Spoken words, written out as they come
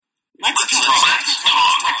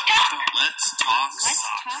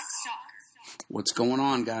What's going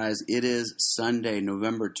on, guys? It is Sunday,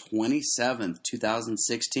 November 27th,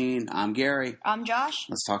 2016. I'm Gary. I'm Josh.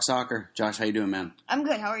 Let's talk soccer. Josh, how you doing, man? I'm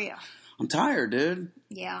good. How are you? I'm tired, dude.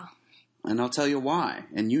 Yeah. And I'll tell you why.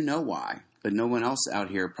 And you know why. But no one else out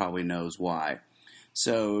here probably knows why.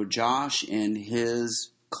 So Josh and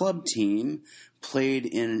his club team played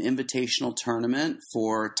in an invitational tournament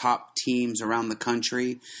for top teams around the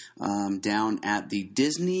country down at the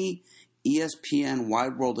Disney ESPN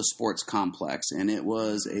Wide World of Sports complex, and it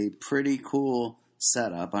was a pretty cool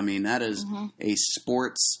setup. I mean, that is a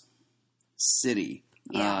sports city,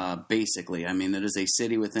 basically. I mean, it is a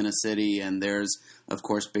city within a city, and there's, of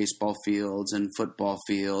course, baseball fields and football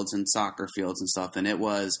fields and soccer fields and stuff, and it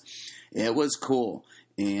was cool.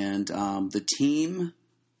 And the team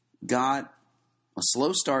got a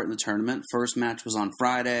slow start in the tournament. First match was on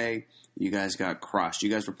Friday. You guys got crushed.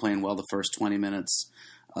 You guys were playing well the first 20 minutes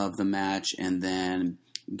of the match, and then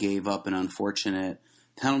gave up an unfortunate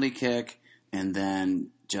penalty kick, and then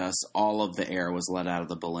just all of the air was let out of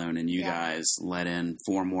the balloon, and you guys let in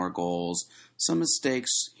 4 more goals. Some mistakes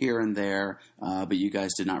here and there, but you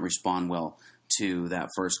guys did not respond well to that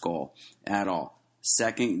first goal at all.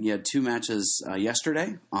 Second, you had 2 matches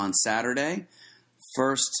yesterday on Saturday.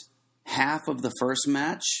 First half of the first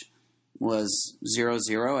match was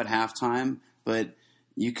 0-0 at halftime, but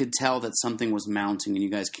you could tell that something was mounting, and you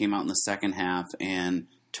guys came out in the second half and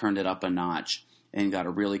turned it up a notch and got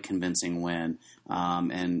a really convincing win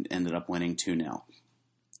and ended up winning 2-0.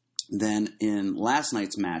 Then in last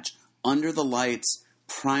night's match, under the lights,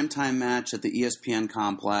 primetime match at the ESPN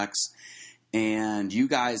complex, and you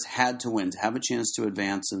guys had to win. To have a chance to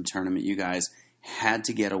advance in the tournament, you guys had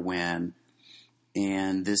to get a win.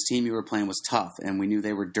 And this team you were playing was tough, and we knew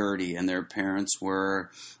they were dirty, and their parents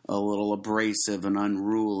were a little abrasive and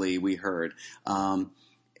unruly, we heard. And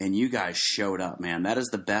you guys showed up, man. That is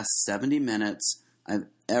the best 70 minutes I've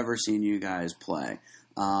ever seen you guys play.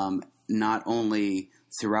 Not only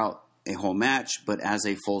throughout a whole match, but as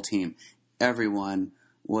a full team. Everyone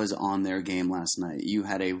was on their game last night. You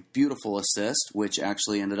had a beautiful assist, which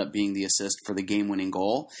actually ended up being the assist for the game-winning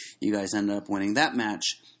goal. You guys ended up winning that match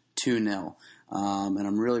 2-0. And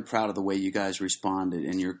I'm really proud of the way you guys responded,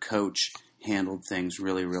 and your coach handled things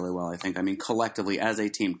really, really well, I think. I mean, collectively, as a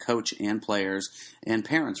team, coach and players and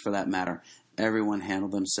parents, for that matter, everyone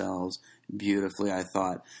handled themselves beautifully, I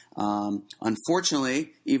thought.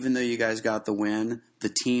 Unfortunately, even though you guys got the win,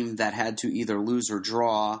 the team that had to either lose or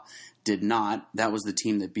draw did not. That was the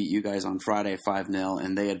team that beat you guys on Friday 5-0,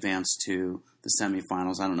 and they advanced to the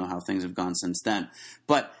semifinals. I don't know how things have gone since then.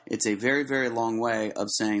 But it's a very, very long way of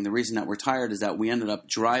saying the reason that we're tired is that we ended up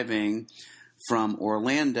driving from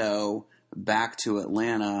Orlando back to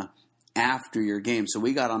Atlanta after your game. So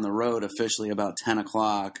we got on the road officially about 10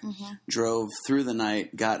 o'clock, drove through the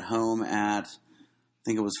night, got home at, I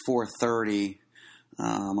think it was 4:30.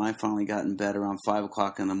 I finally got in bed around 5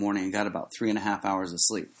 o'clock in the morning and got about 3.5 hours of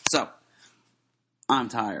sleep. So I'm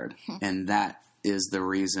tired, and that is the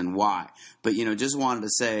reason why. But, just wanted to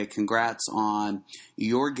say congrats on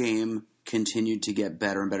your game continued to get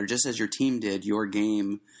better and better. Just as your team did, your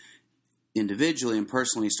game individually and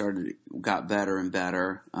personally got better and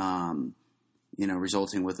better,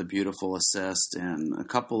 resulting with a beautiful assist and a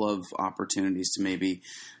couple of opportunities to maybe,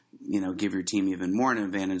 give your team even more an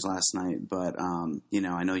advantage last night. But,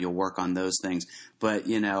 I know you'll work on those things. But,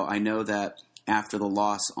 I know that after the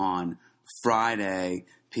loss on Friday,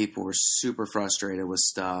 people were super frustrated with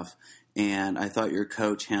stuff, and I thought your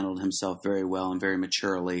coach handled himself very well and very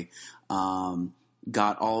maturely.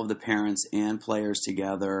 Got all of the parents and players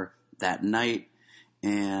together that night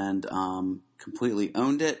and completely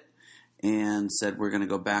owned it and said, we're going to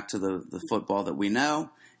go back to the football that we know,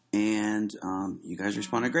 and you guys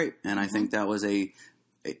responded great. And I think that was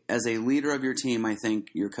as a leader of your team, I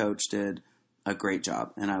think your coach did a great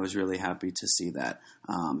job, and I was really happy to see that.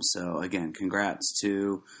 So, again, congrats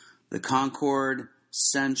to the Concord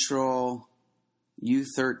Central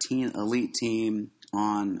U13 elite team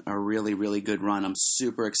on a really, really good run. I'm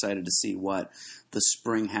super excited to see what the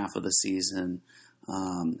spring half of the season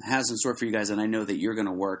has in store for you guys, and I know that you're going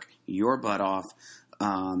to work your butt off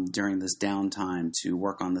during this downtime to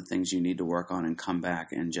work on the things you need to work on and come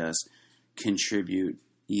back and just contribute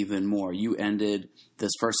even more. You ended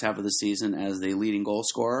this first half of the season as the leading goal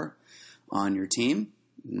scorer on your team.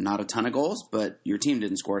 Not a ton of goals, but your team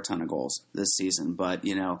didn't score a ton of goals this season. But,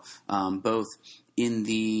 both in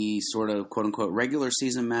the sort of quote-unquote regular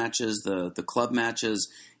season matches, the club matches,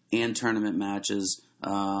 and tournament matches,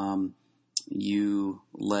 you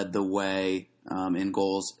led the way in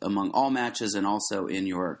goals among all matches and also in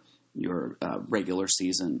your regular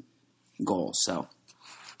season goals. So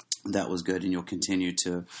that was good, and you'll continue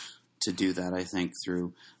to do that, I think,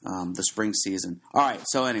 through the spring season. All right,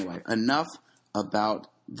 so anyway, enough about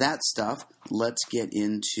that stuff. Let's get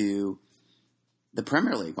into the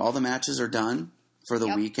Premier League. All the matches are done for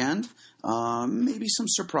the weekend. Maybe some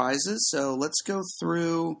surprises. So let's go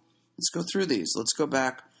through these. Let's go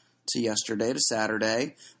back to yesterday, to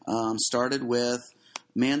Saturday. Started with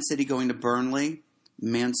Man City going to Burnley.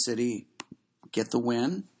 Man City get the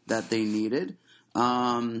win that they needed.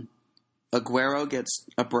 Aguero gets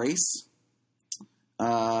a brace.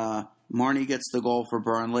 Marnie gets the goal for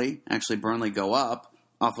Burnley. Actually, Burnley go up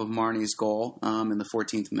off of Marnie's goal in the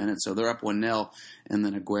 14th minute. So they're up 1-0. And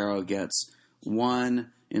then Aguero gets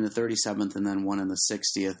one in the 37th and then one in the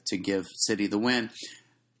 60th to give City the win.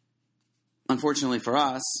 Unfortunately for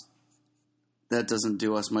us, that doesn't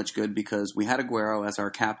do us much good because we had Aguero as our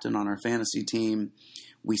captain on our fantasy team.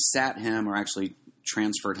 We sat him, or actually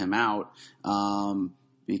transferred him out,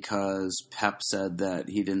 because Pep said that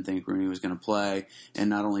he didn't think Rooney was going to play. And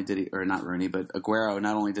not only did he, or not Rooney, but Aguero,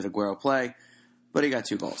 not only did Aguero play, but he got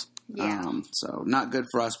 2 goals. Yeah. So not good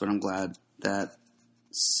for us, but I'm glad that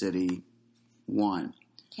City won.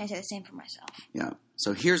 Can't say the same for myself. Yeah.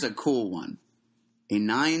 So here's a cool one. A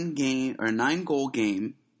 9-goal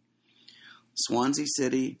game. Swansea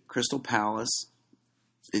City, Crystal Palace.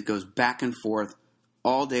 It goes back and forth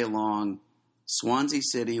all day long. Swansea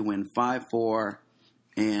City win 5-4,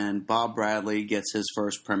 and Bob Bradley gets his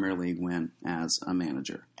first Premier League win as a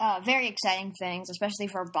manager. Very exciting things, especially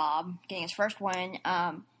for Bob getting his first win.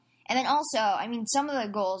 And then also, I mean, some of the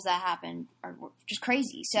goals that happened were just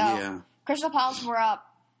crazy. So Crystal Palace were up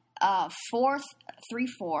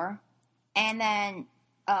 3-4, and then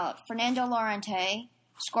Fernando Llorente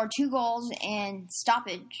scored 2 goals in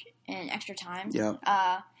stoppage in extra time. Yep.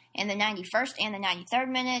 In the 91st and the 93rd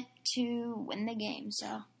minute to win the game.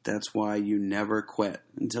 So that's why you never quit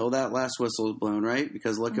until that last whistle is blown, right?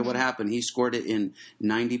 Because look at what happened. He scored it in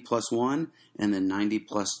 90+1 and then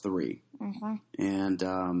 90+3. Mm-hmm. And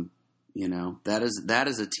that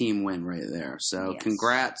is a team win right there. So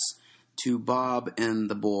Congrats to Bob and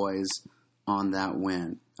the boys on that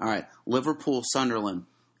win. All right, Liverpool Sunderland.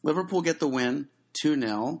 Liverpool get the win,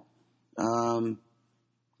 2-0. Coutinho,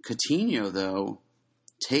 though,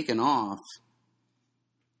 taken off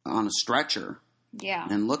on a stretcher. Yeah.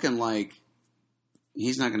 And looking like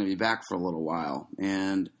he's not going to be back for a little while.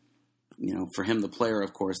 And, for him, the player,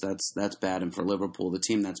 of course, that's bad. And for Liverpool, the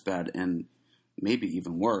team, that's bad. And maybe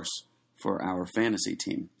even worse for our fantasy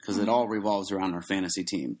team, because it all revolves around our fantasy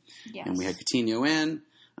team. Yes. And we had Coutinho in,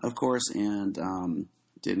 of course, and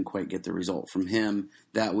didn't quite get the result from him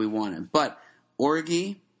that we wanted. But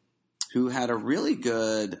Origi, who had a really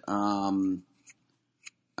good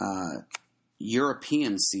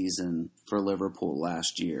European season for Liverpool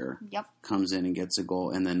last year, comes in and gets a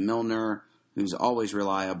goal. And then Milner, who's always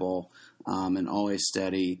reliable and always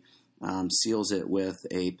steady, seals it with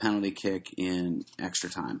a penalty kick in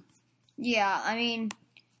extra time. Yeah, I mean,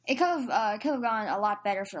 it could have gone a lot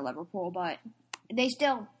better for Liverpool, but they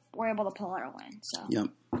still were able to pull out a win. So. Yep.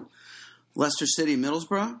 Leicester City,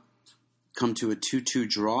 Middlesbrough come to a 2-2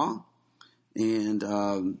 draw, and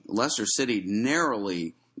Leicester City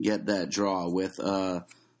narrowly get that draw with a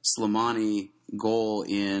Slimani goal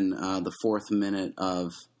in the 4th minute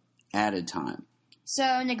of added time. So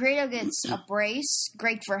Negredo gets a brace,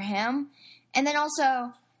 great for him. And then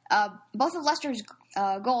also, both of Leicester's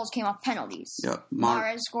goals came off penalties. Yep.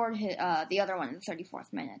 Mahrez scored the other one in the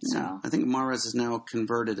 34th minute. So. Yeah, I think Mahrez has now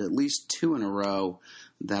converted at least 2 in a row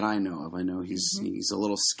that I know of. I know he's a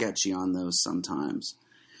little sketchy on those sometimes.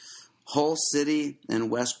 Hull City and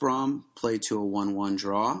West Brom played to a 1-1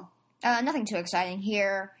 draw. Nothing too exciting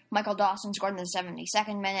here. Michael Dawson scored in the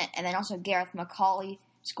 72nd minute, and then also Gareth McCauley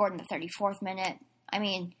scored in the 34th minute. I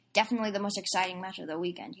mean, definitely the most exciting match of the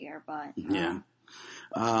weekend here, but... Yeah.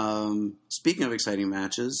 Speaking of exciting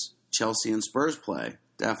matches, Chelsea and Spurs play.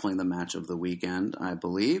 Definitely the match of the weekend, I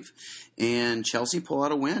believe. And Chelsea pull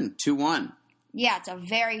out a win, 2-1. Yeah, it's a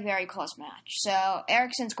very, very close match. So,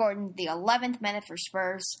 Eriksen scored in the 11th minute for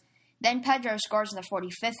Spurs. Then Pedro scores in the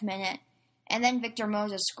 45th minute. And then Victor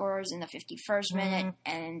Moses scores in the 51st minute.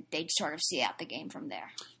 And they sort of see out the game from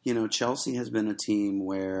there. Chelsea has been a team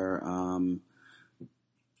where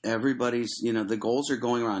everybody's, the goals are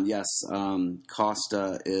going around. Yes,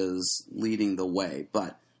 Costa is leading the way.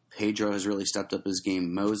 But Pedro has really stepped up his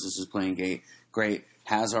game. Moses is playing great.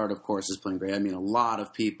 Hazard, of course, is playing great. I mean, a lot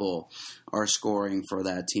of people are scoring for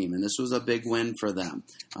that team. And this was a big win for them.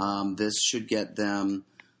 This should get them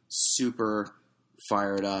super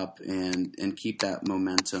fired up and keep that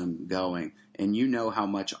momentum going. And you know how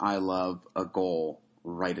much I love a goal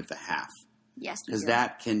right at the half. Yes, because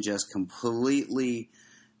that can just completely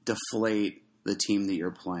deflate the team that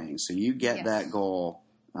you're playing. So you get that goal,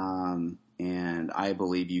 and I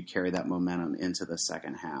believe you carry that momentum into the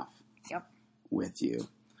second half with you.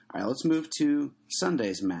 All right, let's move to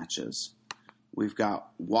Sunday's matches. We've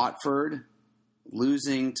got Watford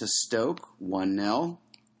losing to Stoke 1-0.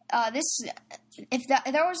 If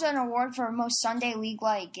there was an award for most Sunday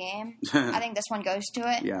league-like game, I think this one goes to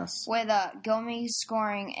it. Yes. With Gomez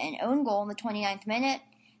scoring an own goal in the 29th minute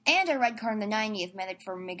and a red card in the 90th minute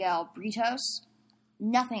for Miguel Britos.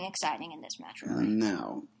 Nothing exciting in this match, really.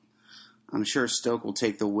 No. I'm sure Stoke will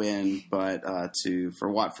take the win, but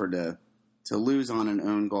for Watford to lose on an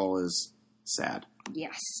own goal is sad.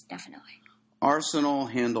 Yes, definitely. Arsenal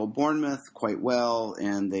handle Bournemouth quite well,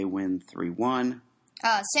 and they win 3-1.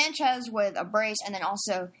 Sanchez with a brace, and then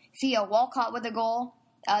also Theo Walcott with a goal.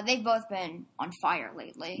 They've both been on fire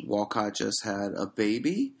lately. Walcott just had a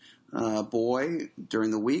baby boy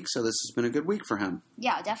during the week, so this has been a good week for him.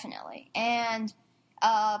 Yeah, definitely. And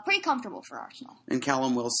pretty comfortable for Arsenal. And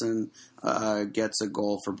Callum Wilson gets a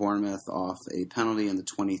goal for Bournemouth off a penalty in the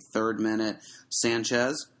 23rd minute.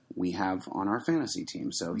 Sanchez, we have on our fantasy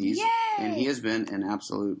team, so he has been an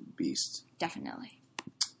absolute beast. Definitely.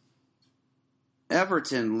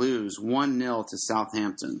 Everton lose 1-0 to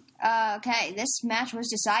Southampton. Okay, this match was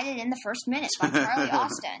decided in the first minute by Charlie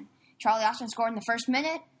Austin. Charlie Austin scored in the first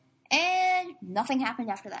minute, and nothing happened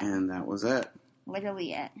after that. And that was it.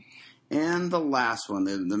 Literally it. And the last one,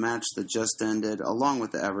 the match that just ended, along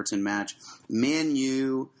with the Everton match, Man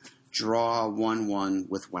U draw 1-1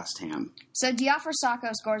 with West Ham. So Diafra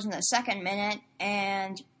Sakho scores in the second minute,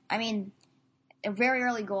 and, a very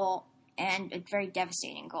early goal and a very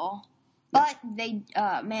devastating goal. But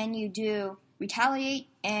Man U do retaliate,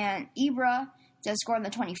 and Ibra does score in the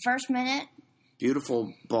 21st minute.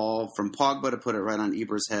 Beautiful ball from Pogba to put it right on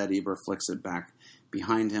Ibra's head. Ibra flicks it back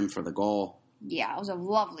behind him for the goal. Yeah, it was a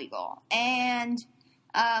lovely goal. And,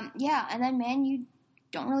 and then Man U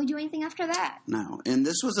don't really do anything after that. No, and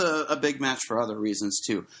this was a big match for other reasons,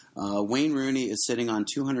 too. Wayne Rooney is sitting on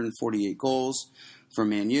 248 goals for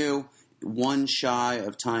Man U, one shy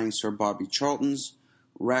of tying Sir Bobby Charlton's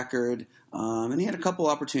record. And he had a couple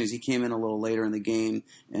opportunities. He came in a little later in the game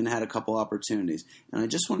and had a couple opportunities. And I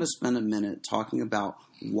just want to spend a minute talking about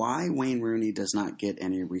why Wayne Rooney does not get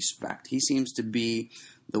any respect. He seems to be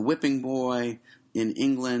the whipping boy in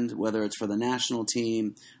England, whether it's for the national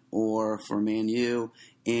team or for Man U.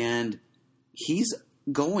 And he's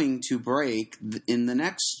going to break in the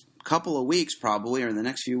next couple of weeks, probably, or in the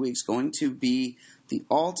next few weeks, going to be the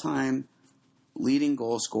all-time leading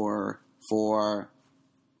goal scorer for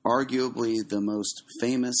arguably the most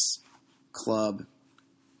famous club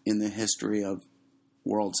in the history of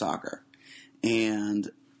world soccer. And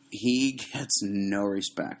he gets no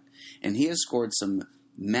respect. And he has scored some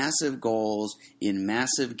massive goals in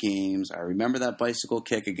massive games. I remember that bicycle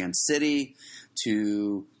kick against City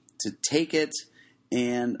to take it.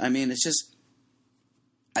 And, it's just,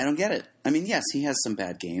 I don't get it. Yes, he has some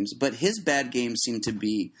bad games, but his bad games seem to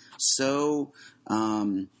be so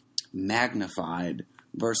magnified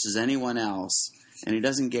versus anyone else, and he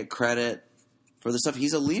doesn't get credit for the stuff.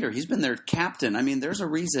 He's a leader. He's been their captain. There's a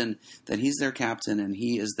reason that he's their captain and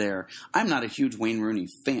he is there. I'm not a huge Wayne Rooney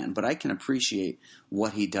fan, but I can appreciate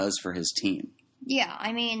what he does for his team. Yeah,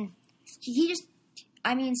 he just,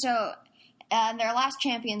 so their last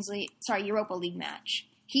Europa League match,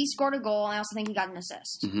 he scored a goal, and I also think he got an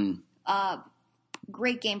assist. Mm-hmm.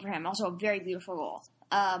 Great game for him. Also a very beautiful goal.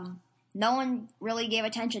 No one really gave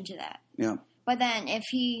attention to that. Yeah. But then if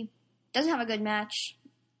he doesn't have a good match,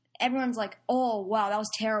 everyone's like, oh, wow, that was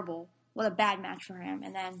terrible. What a bad match for him.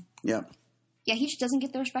 And then, he just doesn't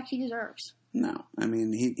get the respect he deserves. No,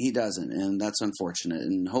 he doesn't, and that's unfortunate.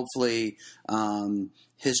 And hopefully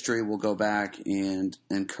history will go back and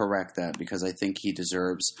correct that, because I think he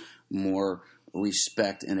deserves more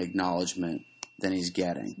respect and acknowledgement than he's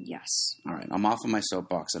getting. Yes. All right, I'm off of my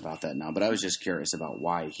soapbox about that now, but I was just curious about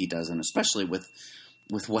why he doesn't, especially with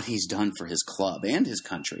what he's done for his club and his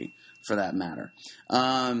country, for that matter.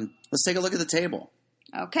 Let's take a look at the table.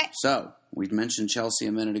 Okay. So, we mentioned Chelsea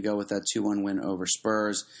a minute ago with that 2-1 win over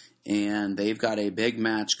Spurs, and they've got a big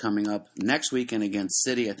match coming up next weekend against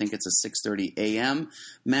City. I think it's a 6:30 a.m.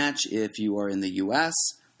 match if you are in the U.S.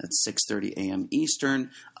 That's 6:30 a.m.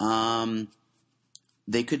 Eastern.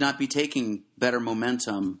 They could not be taking better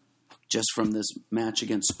momentum just from this match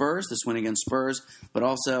against Spurs, this win against Spurs, but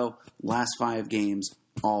also last 5 games,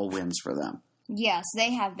 all wins for them. Yes,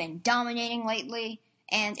 they have been dominating lately,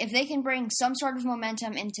 And if they can bring some sort of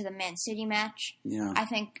momentum into the Man City match, I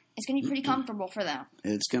think it's going to be pretty comfortable for them.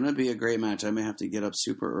 It's going to be a great match. I may have to get up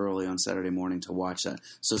super early on Saturday morning to watch that.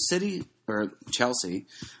 So Chelsea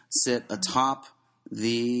sit atop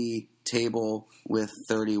the table with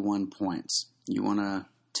 31 points. You want to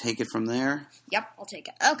take it from there? Yep, I'll take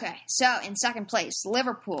it. Okay, so in second place,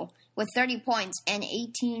 Liverpool with 30 points and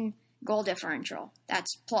 18 goal differential.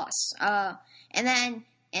 That's plus. And then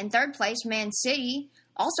in third place, Man City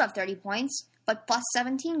also have 30 points, but plus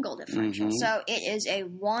 17 goal differential. Mm-hmm. So it is a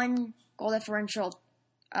 1 goal differential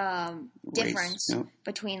difference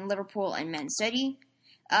between Liverpool and Man City.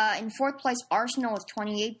 In fourth place, Arsenal with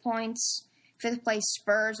 28 points. Fifth place,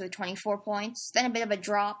 Spurs with 24 points. Then a bit of a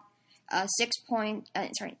drop. In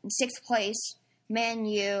sixth place, Man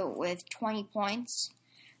U with 20 points.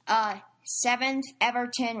 Seventh,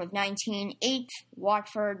 Everton with 19. Eighth,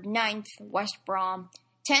 Watford. Ninth, West Brom.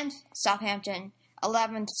 10th, Southampton.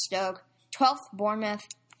 11th, Stoke. 12th, Bournemouth.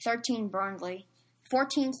 13th, Burnley.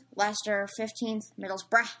 14th, Leicester. 15th,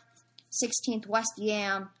 Middlesbrough. 16th, West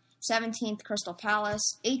Ham. 17th, Crystal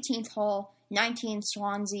Palace. 18th, Hull. 19th,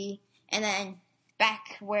 Swansea. And then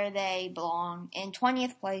back where they belong in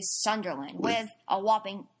 20th place, Sunderland, with a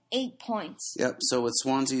whopping 8 points. Yep, so with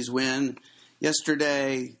Swansea's win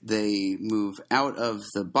yesterday, they move out of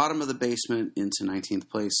the bottom of the basement into 19th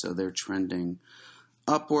place, so they're trending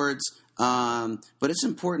upwards. But it's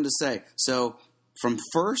important to say, so from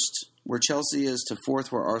first, where Chelsea is, to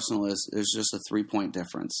fourth, where Arsenal is, there's just a 3-point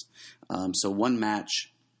difference. So one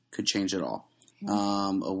match could change it all.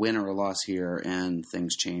 A win or a loss here, and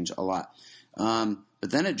things change a lot. But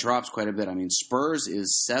then it drops quite a bit. I mean, Spurs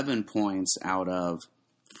is 7 points out of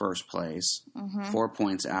first place, 4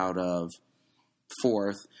 points out of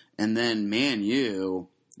fourth, and then Man U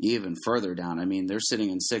even further down. I mean, they're sitting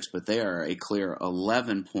in sixth, but they are a clear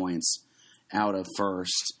 11 points out of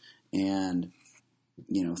first, and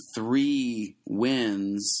 3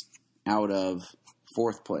 wins out of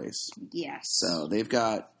fourth place. Yes. So they've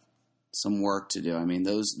got some work to do. I mean,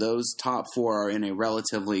 those top 4 are in a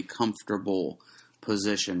relatively comfortable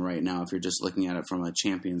position right now if you're just looking at it from a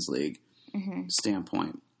Champions League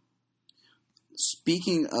standpoint.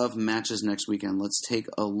 Speaking of matches next weekend, let's take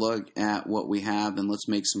a look at what we have and let's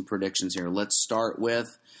make some predictions here. Let's start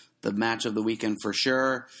with the match of the weekend for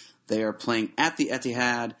sure. They are playing at the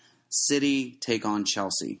Etihad. City take on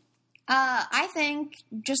Chelsea. I think,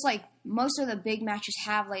 just like most of the big matches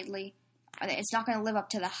have lately, it's not going to live up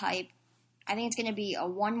to the hype. I think it's going to be a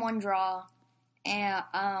 1-1 draw,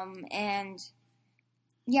 and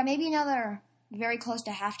maybe another very close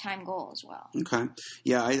to halftime goal as well. Okay.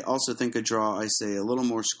 Yeah, I also think a draw. I say a little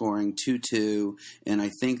more scoring, 2-2, and I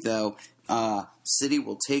think, though, City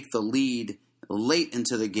will take the lead late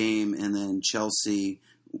into the game, and then Chelsea,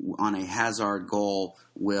 on a Hazard goal,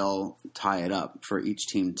 will tie it up for each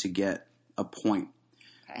team to get a point.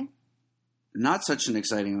 Okay. Not such an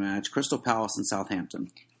exciting match. Crystal Palace and Southampton.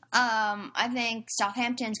 I think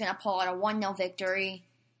Southampton's going to pull out a 1-0 victory,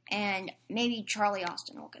 and maybe Charlie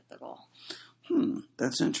Austin will get the goal.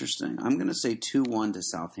 That's interesting. I'm going to say 2-1 to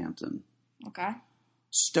Southampton. Okay.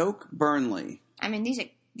 Stoke Burnley. I mean, these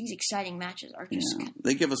exciting matches are just... Yeah,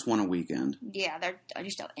 they give us one a weekend. Yeah, they're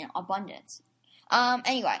just in abundance.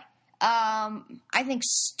 Anyway, I think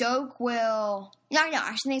Stoke will... No, I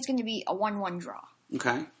actually think it's going to be a 1-1 draw.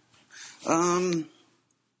 Okay.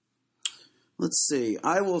 Let's see.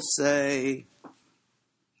 I will say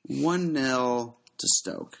 1-0 to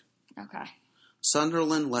Stoke. Okay.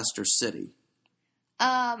 Sunderland, Leicester City.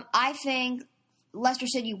 I think Leicester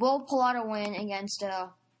City will pull out a win against a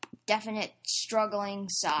definite struggling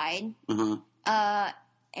side. And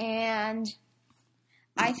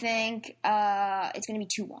I think it's going to be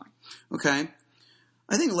 2-1. Okay.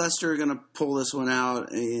 I think Leicester are going to pull this one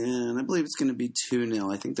out, and I believe it's going to be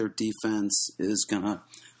 2-0. I think their defense is going to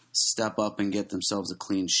step up and get themselves a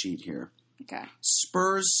clean sheet here. Okay.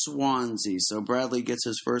 Spurs Swansea. So Bradley gets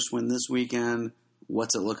his first win this weekend.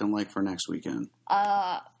 What's it looking like for next weekend?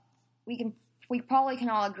 We probably can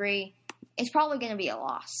all agree it's probably going to be a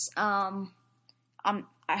loss.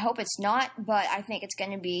 I hope it's not, but I think it's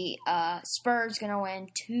going to be Spurs going to win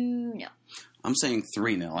 2-0. I'm saying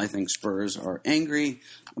 3-0. I think Spurs are angry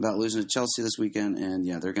about losing to Chelsea this weekend, and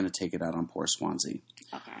they're going to take it out on poor Swansea.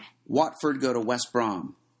 Okay. Watford go to West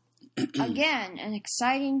Brom. Again, an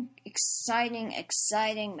exciting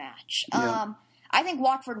match. Yeah. I think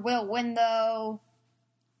Watford will win, though,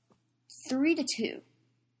 3-2.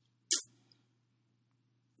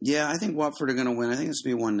 Yeah, I think Watford are going to win. I think it's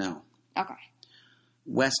going to be 1-0. Okay.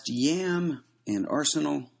 West Ham and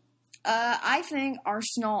Arsenal. I think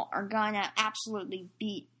Arsenal are going to absolutely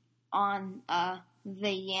beat on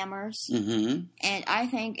the Yammers. Mm-hmm. And I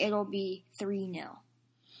think it'll be 3-0.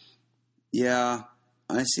 Yeah,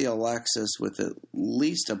 I see Alexis with at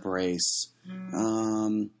least a brace.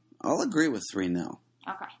 I'll agree with 3-0.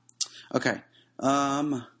 Okay.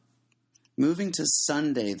 Moving to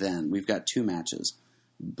Sunday then. We've got 2 matches.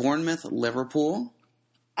 Bournemouth, Liverpool.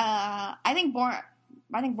 I think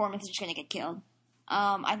Bournemouth is just going to get killed.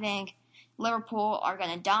 I think Liverpool are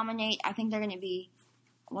going to dominate. I think they're going to be,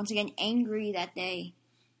 once again, angry that they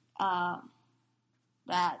kind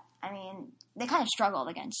of struggled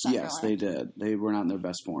against Sunderland. Yes, they did. They were not in their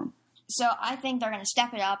best form. So I think they're going to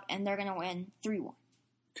step it up, and they're going to win 3-1.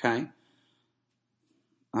 Okay.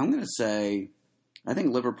 I'm going to say, I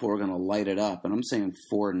think Liverpool are going to light it up, and I'm saying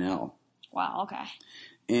 4-0. Wow, okay.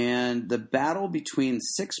 And the battle between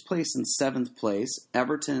 6th place and 7th place,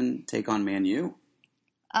 Everton take on Man U.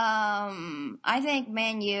 I think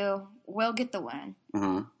Man U will get the win.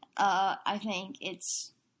 Uh-huh. I think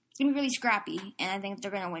it's going to be really scrappy, and I think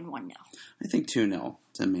they're going to win 1-0. I think 2-0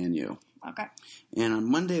 to Man U. Okay. And on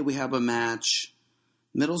Monday, we have a match,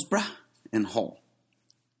 Middlesbrough and Hull.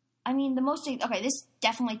 I mean, this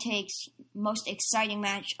definitely takes most exciting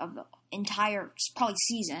match of the entire, probably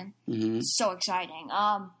season. Mm-hmm. It's so exciting.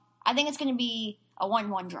 I think it's going to be a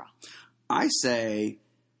 1-1 draw. I say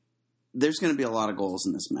there's going to be a lot of goals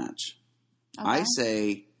in this match. Okay. I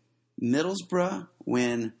say Middlesbrough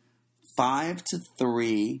win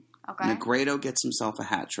 5-3. Okay. Negredo gets himself a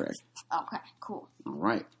hat trick. Okay, cool. All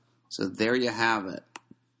right. So there you have it.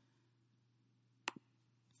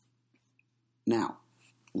 Now,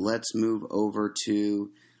 let's move over to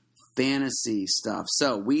fantasy stuff.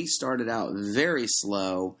 So we started out very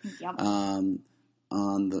slow. Yep. On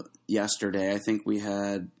yesterday. I think we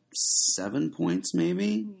had 7 points,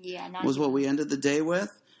 maybe. Yeah, was what we ended the day with,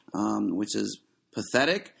 which is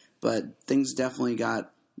pathetic. But things definitely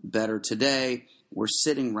got better today. We're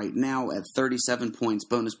sitting right now at 37 points.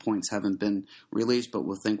 Bonus points haven't been released, but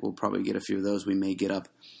we'll probably get a few of those. We may get up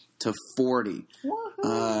to 40.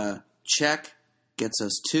 Woohoo! Czech gets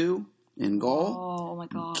us 2 in goal. Oh, my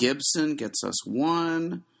God. Gibson gets us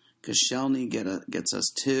 1. Koscielny gets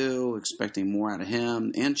us 2. Expecting more out of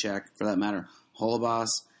him. And Czech, for that matter. Holobas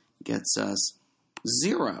gets us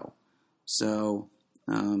 0. So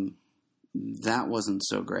that wasn't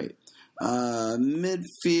so great. Midfield,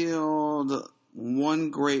 one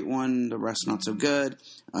great one, the rest not so good.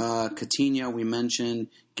 Coutinho, we mentioned,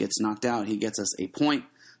 gets knocked out. He gets us a point.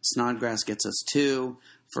 Snodgrass gets us 2.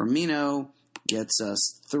 Firmino gets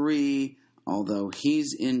us 3, although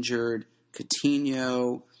he's injured.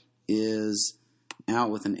 Coutinho is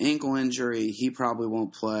out with an ankle injury. He probably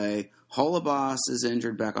won't play. Holobas is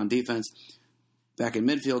injured, back on defense. Back in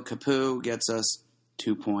midfield, Capu gets us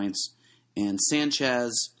 2 points. And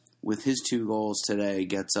Sanchez, with his 2 goals today,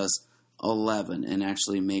 gets us 11 and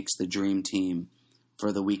actually makes the dream team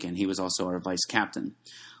for the weekend. He was also our vice captain.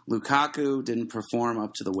 Lukaku didn't perform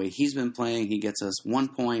up to the way he's been playing. He gets us 1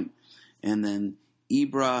 point. And then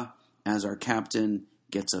Ibra, as our captain,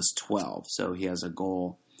 gets us 12. So he has a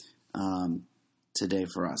goal today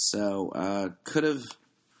for us. So could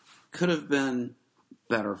have been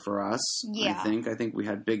better for us, yeah. I think we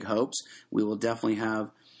had big hopes. We will definitely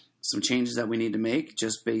have some changes that we need to make,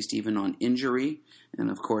 just based even on injury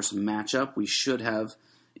and, of course, matchup. We should have,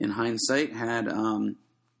 in hindsight, had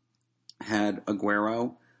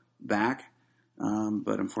Aguero back,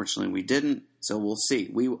 but unfortunately we didn't. So we'll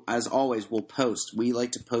see. We, as always, will post. We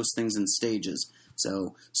like to post things in stages.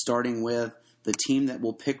 So starting with the team that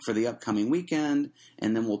we'll pick for the upcoming weekend,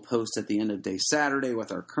 and then we'll post at the end of day Saturday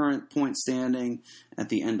with our current point standing. At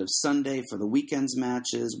the end of Sunday for the weekend's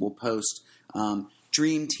matches, we'll post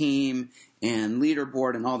Dream Team and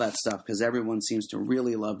leaderboard and all that stuff, because everyone seems to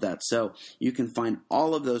really love that. So you can find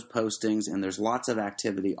all of those postings, and there's lots of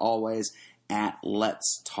activity always at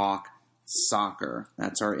Let's Talk Soccer.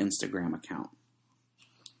 That's our Instagram account.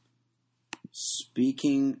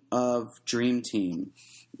 Speaking of Dream Team,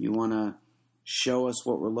 you want to show us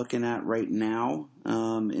what we're looking at right now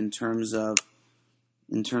in terms of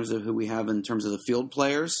who we have in terms of the field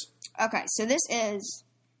players? Okay, so this is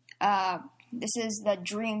the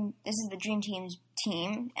Dream Team's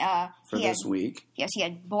team for this week. Yes, he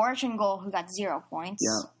had Boric in goal, who got 0 points.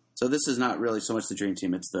 Yeah. So this is not really so much the Dream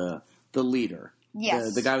Team; it's the leader.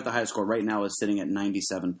 Yes. The guy with the highest score right now is sitting at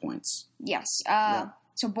 97 points. Yes. Yeah.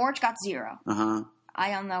 So Boric got 0. Uh-huh.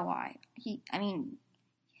 I don't know why.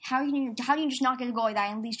 How do you just not get a goal like that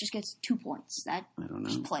and at least just gets 2 points? That I don't know.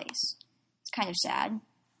 Just plays. It's kind of sad.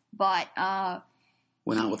 But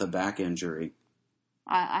went out with a back injury.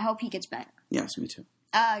 I hope he gets better. Yes, me too.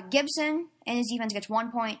 Gibson in his defense gets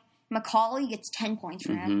 1 point. Macaulay gets 10 points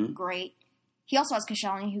for him. Great. He also has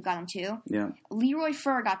Koscielny, who got him 2. Yeah. Leroy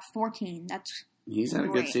Fer got 14. He's had a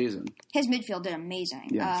good season. His midfield did amazing.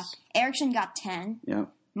 Yes. Eriksson got 10. Yeah.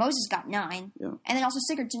 Moses got 9. Yeah. And then also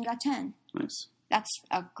Sigurdsson got 10. Nice. That's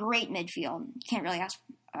a great midfield. Can't really ask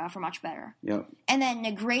for much better. Yep. And then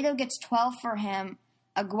Negredo gets 12 for him.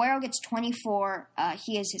 Aguero gets 24.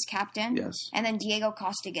 He is his captain. Yes. And then Diego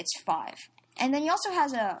Costa gets 5. And then he also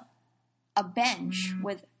has a bench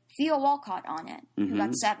with Theo Walcott on it, who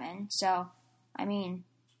got 7. So, I mean,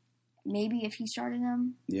 maybe if he started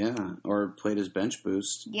him. Yeah, or played his bench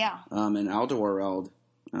boost. Yeah. And Alderweireld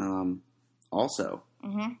also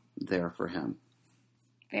there for him.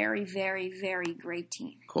 Very, very, very great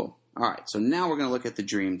team. Cool. All right, so now we're going to look at the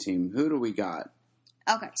dream team. Who do we got?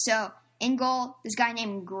 Okay, so in goal, this guy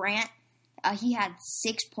named Grant, he had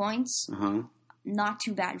 6 points. Not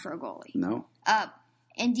too bad for a goalie. No.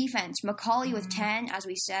 In defense, Macaulay with 10, as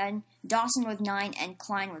we said, Dawson with 9, and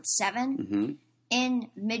Klein with 7. In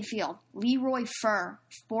midfield, Leroy Fer,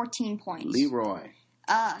 14 points. Leroy.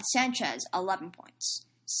 Sanchez, 11 points.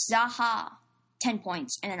 Zaha, 10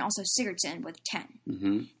 points. And then also Sigurdsson with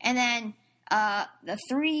 10. And then the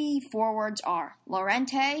 3 forwards are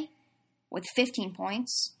Lorente with 15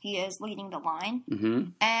 points. He is leading the line.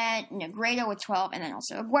 And Negredo with 12, and then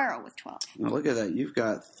also Aguero with 12. Now look at that. You've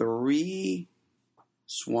got 3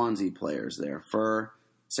 Swansea players there. Fer,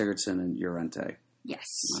 Sigurdsson, and Llorente. Yes.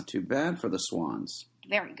 Not too bad for the Swans.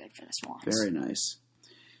 Very good for the Swans. Very nice.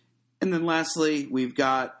 And then lastly, we've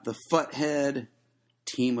got the Futhead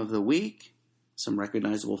Team of the Week. Some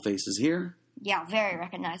recognizable faces here. Yeah, very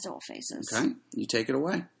recognizable faces. Okay, you take it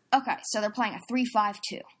away. Okay, so they're playing a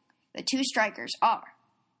 3-5-2. The 2 strikers are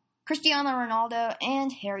Cristiano Ronaldo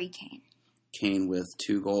and Harry Kane. Kane with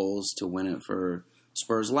 2 goals to win it for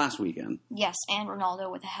Spurs last weekend. Yes, and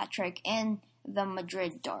Ronaldo with a hat-trick in the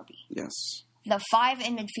Madrid derby. Yes. The 5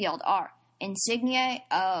 in midfield are Insigne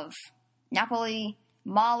of Napoli,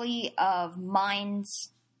 Mali of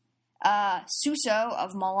Mainz, Suso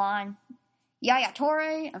of Milan, Yaya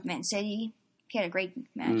Toure of Man City. He had a great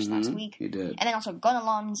match last week. He did. And then also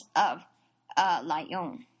Gonalons of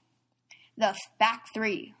Lyon. The back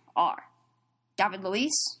 3 are David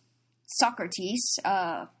Luiz, Socrates.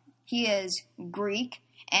 He is Greek,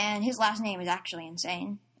 and his last name is actually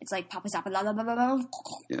insane. It's like Papazapalala.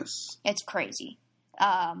 Yes. It's crazy.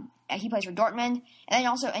 He plays for Dortmund. And then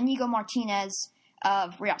also Inigo Martinez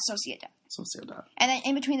of Real Sociedad. And then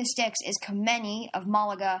in between the sticks is Kameni of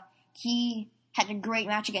Malaga. He had a great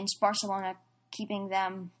match against Barcelona, keeping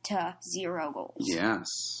them to 0 goals. Yes.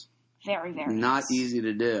 Very, very Not nice. easy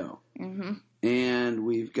to do. And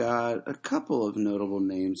we've got a couple of notable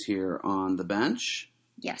names here on the bench.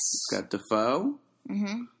 Yes. We've got Defoe.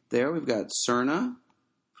 There. We've got Cerna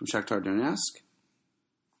from Shakhtar Donetsk.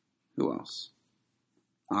 Who else?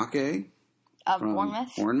 Ake Of from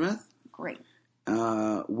Bournemouth. Great.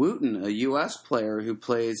 Wooten, a U.S. player who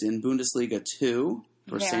plays in Bundesliga 2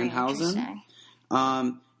 for Very Sandhausen.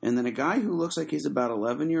 And then a guy who looks like he's about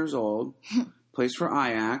 11 years old, plays for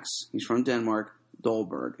Ajax. He's from Denmark,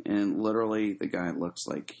 Dolberg. And literally the guy looks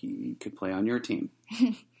like he could play on your team.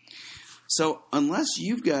 So unless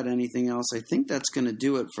you've got anything else, I think that's going to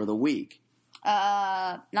do it for the week.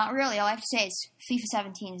 Not really. All I have to say is FIFA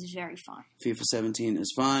 17 is very fun. FIFA 17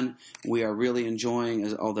 is fun. We are really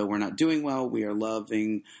enjoying, although we're not doing well, we are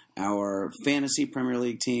loving our fantasy Premier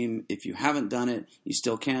League team. If you haven't done it, you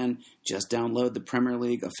still can. Just download the Premier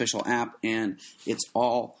League official app, and it's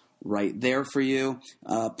all right there for you.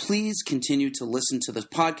 Please continue to listen to this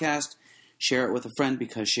podcast. Share it with a friend,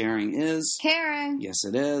 because sharing is caring. Yes,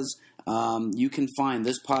 it is. You can find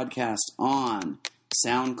this podcast on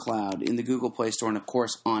SoundCloud, in the Google Play Store, and of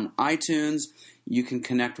course on iTunes. You can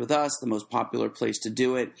connect with us. The most popular place to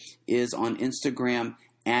do it is on Instagram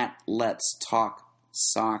at Let's Talk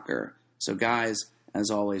Soccer. So guys, as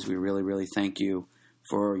always, we really, really thank you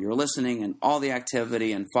for your listening and all the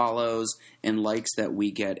activity and follows and likes that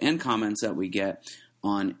we get and comments that we get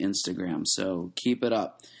on Instagram. So keep it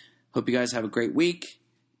up. Hope you guys have a great week.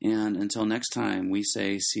 And until next time, we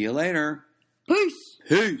say see you later. Peace.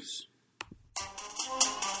 Peace.